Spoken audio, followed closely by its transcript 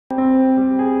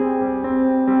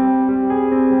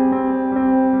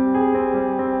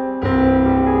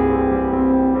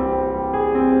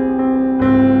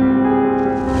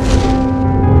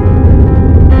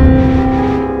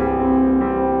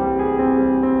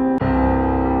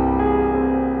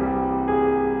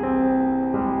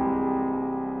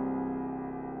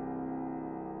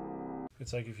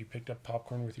it's like if you picked up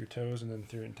popcorn with your toes and then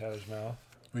threw it in Tyler's mouth.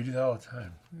 We do that all the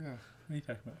time. Yeah. What are you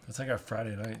talking about? That's like our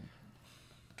Friday night.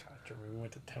 God, remember we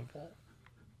went to Temple.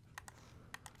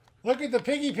 Look at the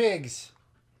piggy pigs!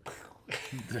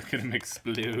 Look at him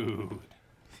explode.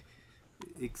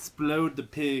 Explode the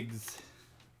pigs.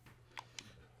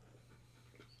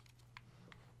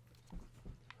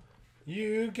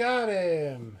 You got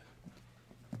him!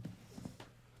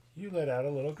 You let out a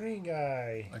little green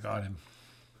guy. I got him.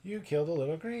 You killed a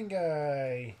little green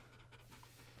guy.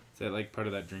 Is that like part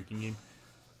of that drinking game?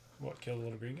 What, killed a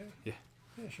little green guy? Yeah.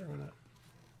 Yeah, sure, why not?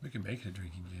 We can make it a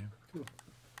drinking game. Cool.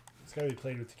 It's got to be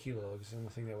played with tequila. It's the only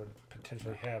thing that would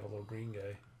potentially have a little green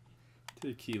guy.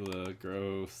 Tequila,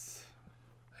 gross.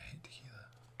 I hate tequila.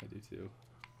 I do too.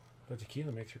 But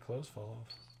tequila makes your clothes fall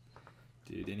off.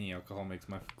 Dude, any alcohol makes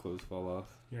my clothes fall off.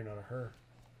 You're not a her.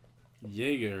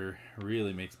 Jaeger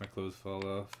really makes my clothes fall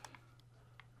off.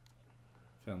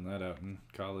 Found that out in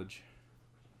college.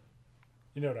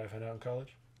 You know what I found out in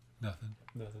college? Nothing.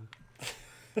 Nothing.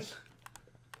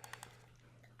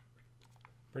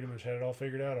 Pretty much had it all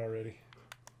figured out already.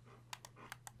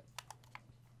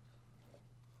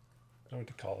 I went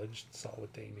to college and saw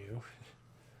what they knew.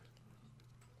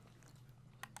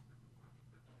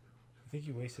 I think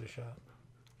you wasted a shot.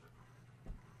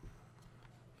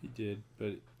 He did,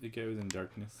 but the guy was in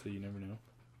darkness, so you never know.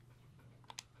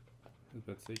 I was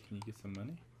about to say, can you get some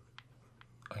money?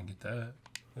 I can get that.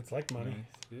 That's like money. Nice,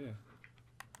 yeah.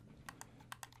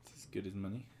 It's as good as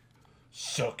money.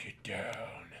 Suck it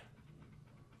down.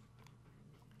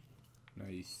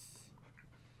 Nice.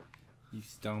 You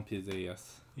stomp his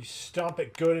ass. You stomp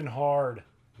it good and hard.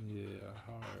 Yeah,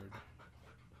 hard.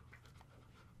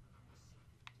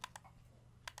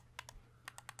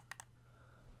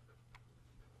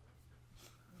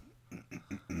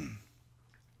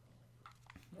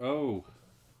 Oh.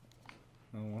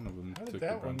 Oh, one of them How took did the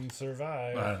that brunt. one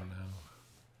survive? I don't know.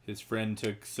 His friend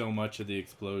took so much of the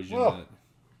explosion Whoa. that...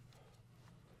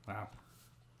 Wow.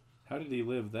 How did he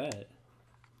live that?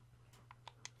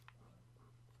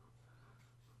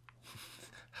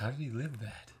 How did he live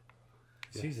that?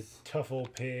 He's a tough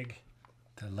old pig.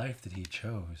 The life that he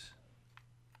chose.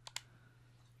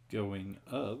 Going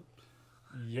up.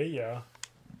 Yeah.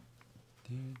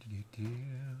 Do, do, do, do.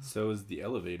 So is the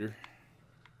elevator.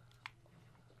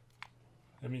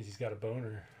 That means he's got a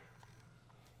boner.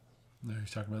 No, he's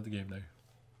talking about the game there.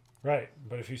 Right,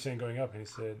 but if you're saying going up and he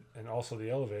said, and also the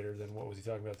elevator, then what was he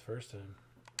talking about the first time?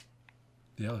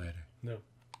 The elevator. No.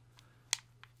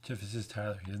 Jeff, this is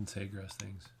Tyler. He doesn't say gross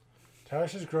things. Tyler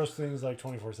says gross things like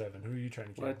 24/7. Who are you trying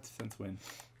to kill? What? Since when?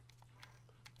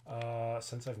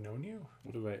 Since I've known you?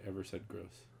 What have I ever said gross?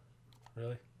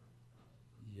 Really?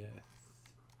 Yes.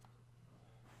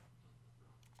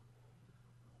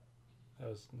 That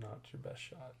was not your best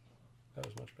shot. That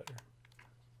was much better.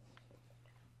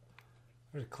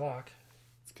 There's a clock.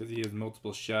 It's because he has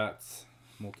multiple shots,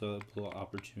 multiple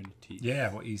opportunities.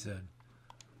 Yeah, what he said.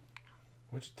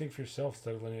 What you think for yourself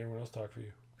instead of letting everyone else talk for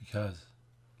you? Because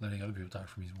letting other people talk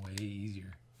for me is way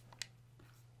easier.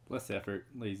 Less effort,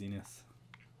 laziness.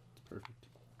 It's perfect.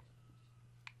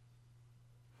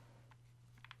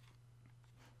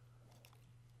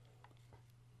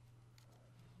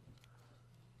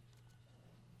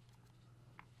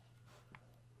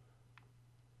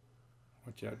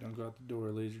 Watch out, don't go out the door,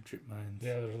 laser trip mines.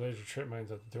 Yeah, there's laser trip mines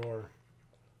at the door.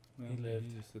 Well, he lived.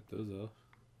 You just set those off.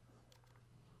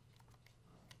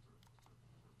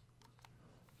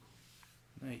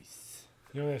 Nice.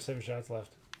 You only have 7 shots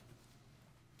left.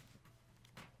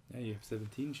 Now you have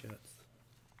 17 shots.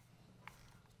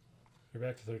 You're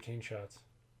back to 13 shots.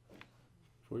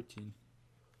 14.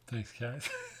 Thanks, guys.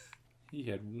 He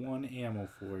had 1 ammo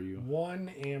for you. 1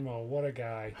 ammo. What a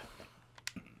guy.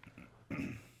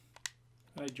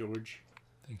 Hi, George.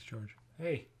 Thanks, George.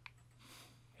 Hey.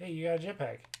 Hey, you got a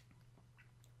jetpack.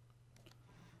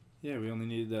 Yeah, we only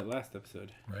needed that last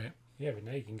episode. Right? Yeah, but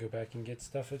now you can go back and get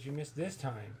stuff that you missed this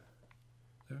time.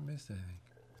 Haven't missed anything.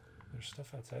 There's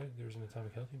stuff outside. There's an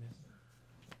atomic health you missed.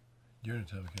 You're in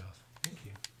Atomic Health. Thank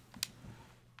you.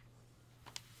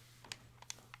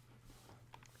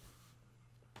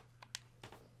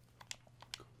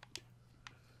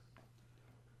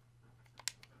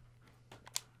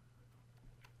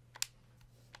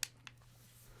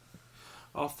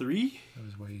 All 3? That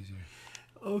was way easier.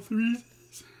 All 3?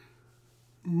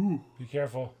 Ooh. Be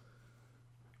careful.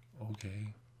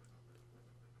 Okay.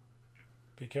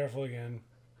 Be careful again.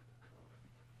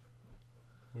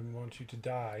 Wouldn't want you to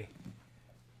die.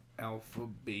 Alpha,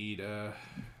 Beta,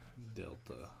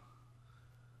 Delta.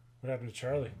 What happened to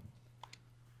Charlie?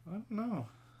 I don't know.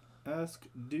 Ask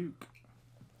Duke.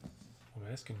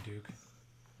 I'm asking Duke.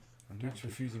 Duke's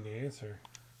refusing to answer.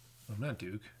 I'm not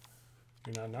Duke.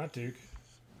 You're not Duke.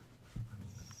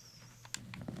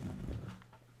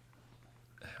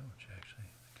 Ouch, actually.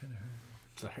 That kind of hurt.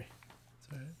 Sorry.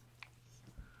 It's alright.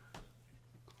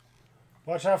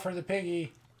 Watch out for the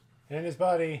piggy and his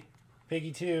buddy.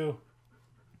 Piggy 2.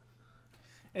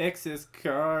 Access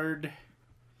card.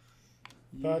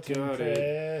 You Button got it.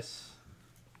 press.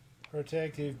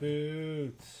 Protective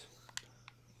boots.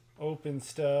 Open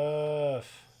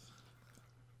stuff.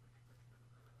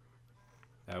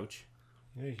 Ouch.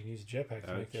 You know, you can use a jetpack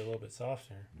to make Ouch. that a little bit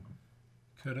softer.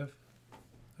 Could have.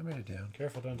 I made it down.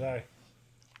 Careful, don't die.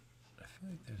 I feel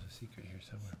like there's a secret here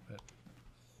somewhere, but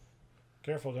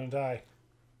Careful, don't die.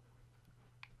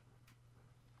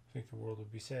 I think the world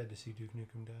would be sad to see Duke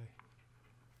Nukem die.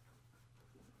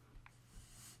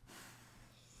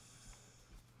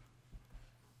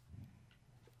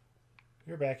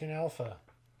 You're back in alpha.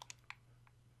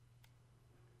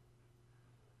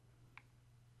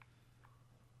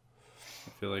 I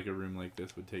feel like a room like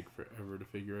this would take forever to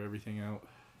figure everything out.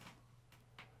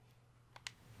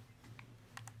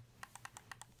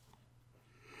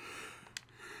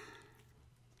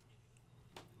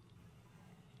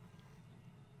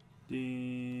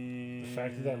 The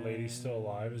fact that that lady's still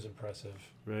alive is impressive.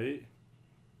 Right?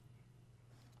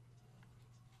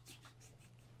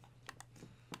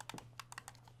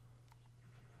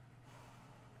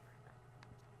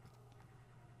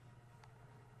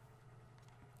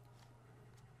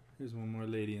 There's one more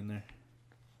lady in there.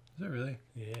 is it really?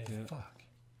 Yeah. Yeah. Fuck.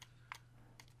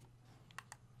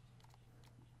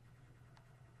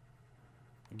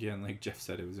 Again, like Jeff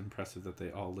said, it was impressive that they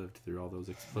all lived through all those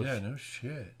explosions. Yeah, no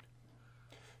shit.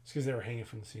 It's because they were hanging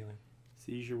from the ceiling.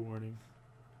 Seizure warning.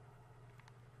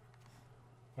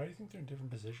 Why do you think they're in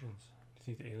different positions?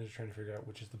 Do you think the aliens are trying to figure out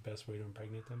which is the best way to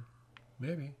impregnate them?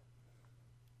 Maybe.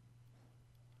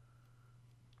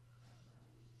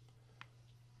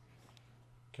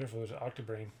 Careful, there's an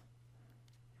Octobrain.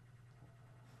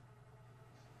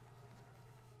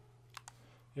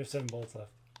 You have 7 bullets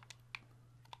left.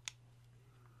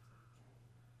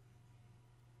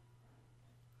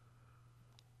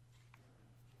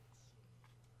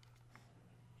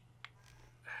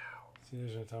 See,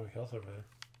 there's an atomic health over there.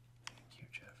 Thank you,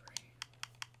 Jeffrey.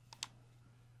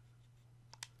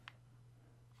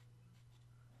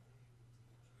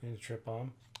 And a trip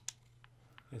bomb.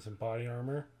 And some body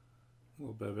armor. A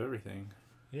little bit of everything.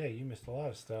 Yeah, you missed a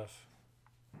lot of stuff.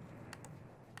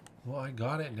 Well, I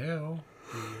got it now.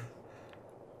 Do you?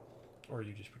 Or are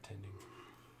you just pretending?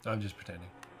 I'm just pretending.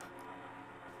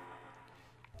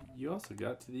 You also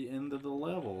got to the end of the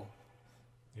level.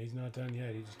 He's not done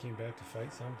yet. He just came back to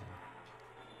fight something.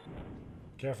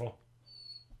 Careful.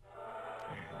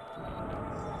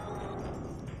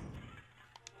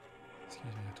 Excuse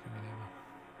me, I have to go get ammo.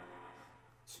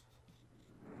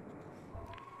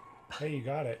 Hey, you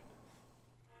got it.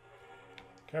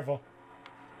 Careful.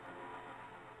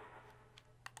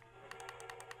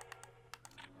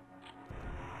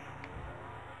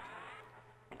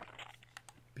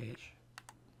 Bitch.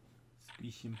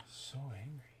 Squish him. So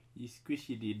angry. You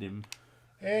squishy did him.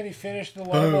 And he finished the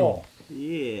level.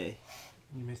 Yeah.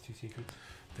 You missed 2 secrets.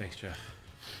 Thanks, Jeff.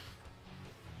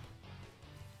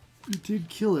 You did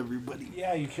kill everybody.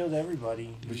 Yeah, you killed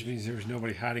everybody. Which means there was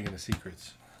nobody hiding in the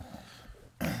secrets.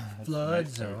 That's Flood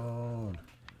nice start. zone.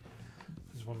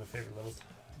 This is one of my favorite levels.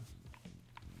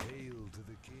 Hail to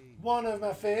the king. One of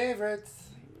my favorites.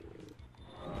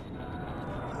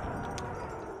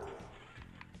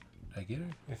 Did I get her?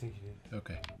 I think you did.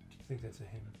 Okay. I think that's a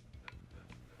him.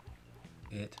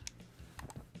 It.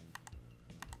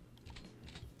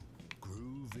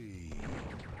 Groovy.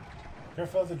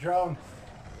 Careful of the drone.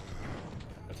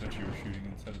 I thought you were shooting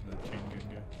instead of the chain gun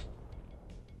guy.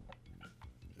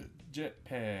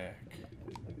 Jetpack.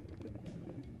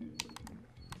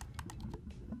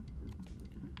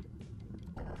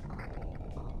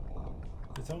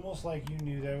 It's almost like you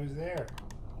knew that was there.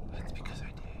 That's because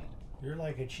I did. You're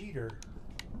like a cheater.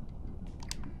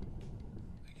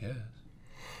 I guess.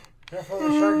 Careful of the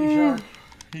sharky shark.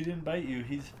 He didn't bite you.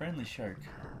 He's a friendly shark.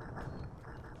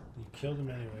 You killed him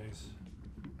anyways.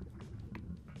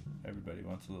 Everybody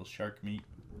wants a little shark meat.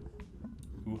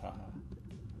 Ooh ha ha.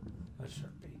 That's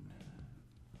shark bait.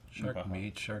 Shark Ooh-ha-ha.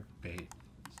 meat, shark bait.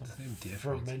 Some Same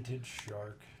difference. fermented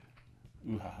shark.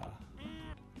 Ooh ha ha.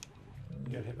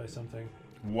 You got hit by something.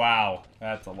 Wow,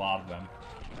 that's a lot of them.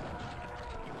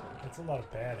 That's a lot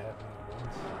of bad happening at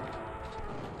once.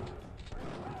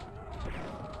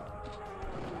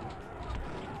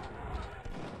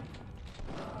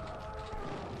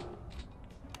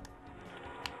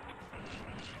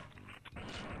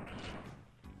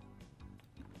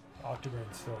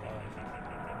 Octobrains still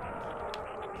alive.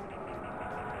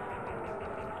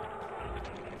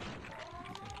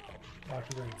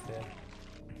 Octobrains dead.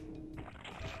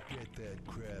 Get that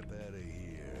crap out of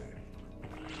here.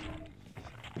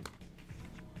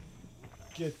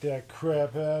 Get that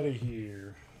crap out of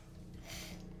here.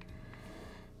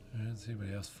 I didn't see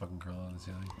anybody else fucking crawl on the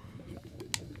ceiling.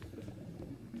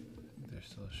 There's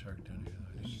still a shark down here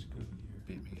though. I think Just go here.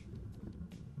 bit me.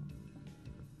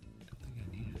 Don't think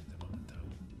I need it at the moment though.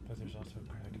 But there's also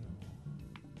a crack in the wall.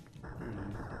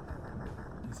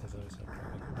 This has always had a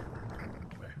crack in the wall.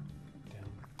 Where?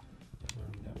 Down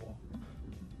around that wall.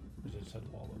 There's just how the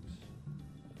wall looks.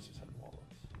 That's just how the wall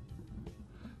looks.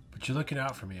 But you're looking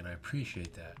out for me and I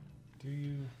appreciate that. Do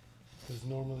you? Because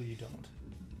normally you don't.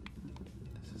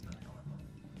 This is not normal.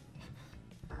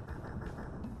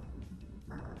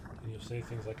 And you'll say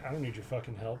things like, I don't need your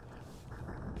fucking help.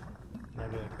 And I'll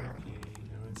be like, okay, you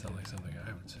know, It sounds like something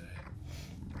I would say.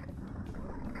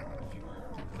 if you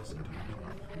listen to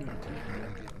me.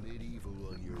 Get medieval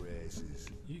on your asses.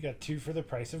 You got 2 for the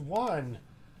price of 1.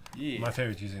 Yeah. My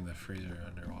favorite's using the freezer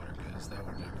underwater because that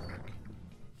would never work.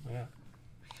 Yeah.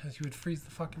 Because you would freeze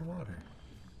the fucking water.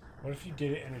 What if you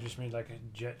did it and it just made like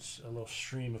a little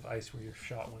stream of ice where you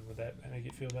shot one? Would that make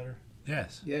it feel better?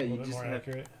 Yes. Yeah, A you little bit just more have,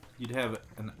 accurate? you'd have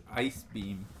an ice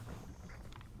beam.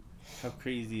 How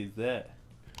crazy is that?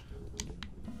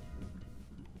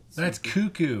 That's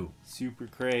cuckoo. Super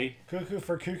cray. Cuckoo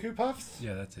for Cuckoo Puffs?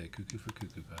 Yeah, that's it. Cuckoo for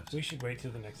cuckoo puffs. We should wait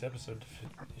till the next episode to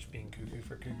finish being Cuckoo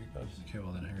for Cuckoo Puffs. Okay,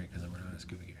 well then hurry because I'm running out of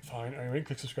scuba gear. Fine. Anyway,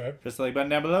 click subscribe. Press the like button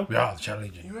down below. Yeah,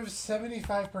 challenging. You have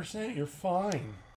 75%. You're fine.